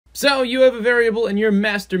So you have a variable in your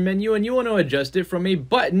master menu and you want to adjust it from a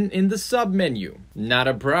button in the submenu. Not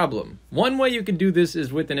a problem. One way you can do this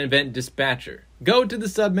is with an event dispatcher. Go to the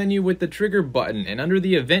submenu with the trigger button and under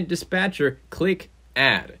the event dispatcher, click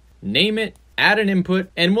add. Name it, add an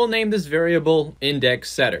input, and we'll name this variable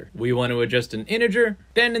index setter. We want to adjust an integer,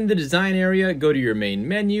 then in the design area, go to your main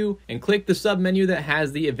menu and click the submenu that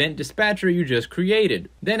has the event dispatcher you just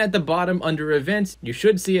created. Then at the bottom under events, you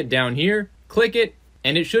should see it down here, click it,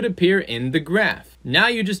 and it should appear in the graph. Now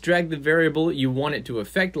you just drag the variable you want it to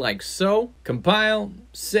affect like so, compile,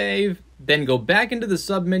 save, then go back into the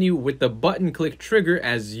submenu with the button click trigger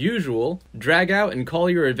as usual, drag out and call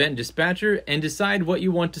your event dispatcher and decide what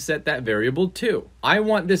you want to set that variable to. I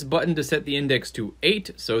want this button to set the index to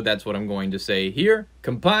 8, so that's what I'm going to say here.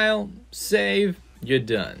 Compile, save, you're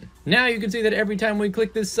done. Now you can see that every time we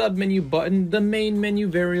click this submenu button, the main menu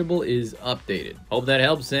variable is updated. Hope that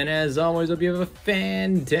helps, and as always, hope you have a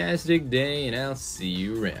fantastic day, and I'll see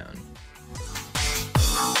you around.